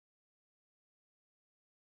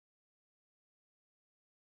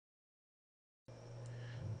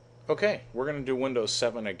Okay, we're going to do Windows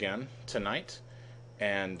 7 again tonight.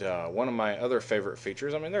 And one of my other favorite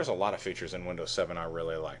features, I mean, there's a lot of features in Windows 7 I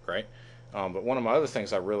really like, right? But one of my other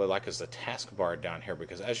things I really like is the taskbar down here,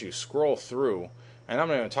 because as you scroll through, and I'm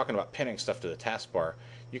not even talking about pinning stuff to the taskbar,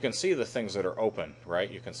 you can see the things that are open, right?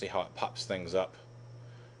 You can see how it pops things up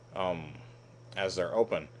as they're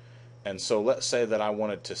open. And so let's say that I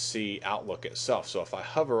wanted to see Outlook itself. So if I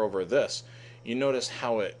hover over this, you notice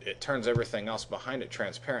how it turns everything else behind it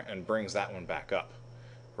transparent and brings that one back up,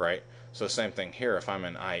 right? So same thing here. If I'm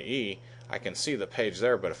in IE, I can see the page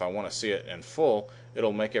there, but if I want to see it in full,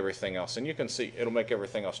 it'll make everything else, and you can see it'll make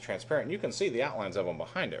everything else transparent. And you can see the outlines of them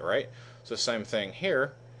behind it, right? So same thing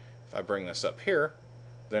here. If I bring this up here,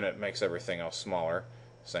 then it makes everything else smaller.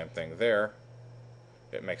 Same thing there.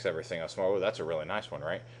 It makes everything else smaller. Oh, that's a really nice one,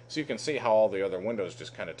 right? So you can see how all the other windows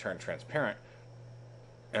just kind of turn transparent,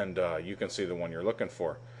 and you can see the one you're looking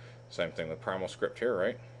for. Same thing with Primal Script here,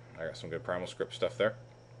 right? I got some good Primal Script stuff there.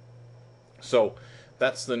 So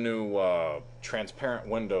that's the new transparent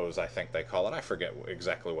windows, I think they call it. I forget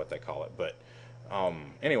exactly what they call it, but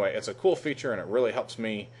anyway, it's a cool feature, and it really helps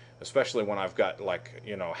me, especially when I've got, like,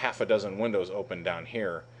 you know, half a dozen windows open down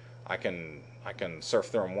here. I can surf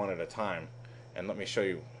through them one at a time. And let me show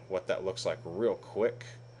you what that looks like real quick.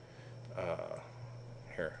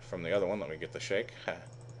 Here, from the other one, let me get the shake.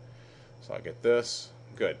 So I get this.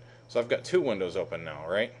 Good. So I've got two windows open now,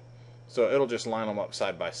 right? So it'll just line them up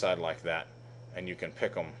side by side like that, and you can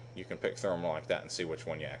pick them. You can pick through them like that and see which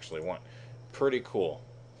one you actually want. Pretty cool.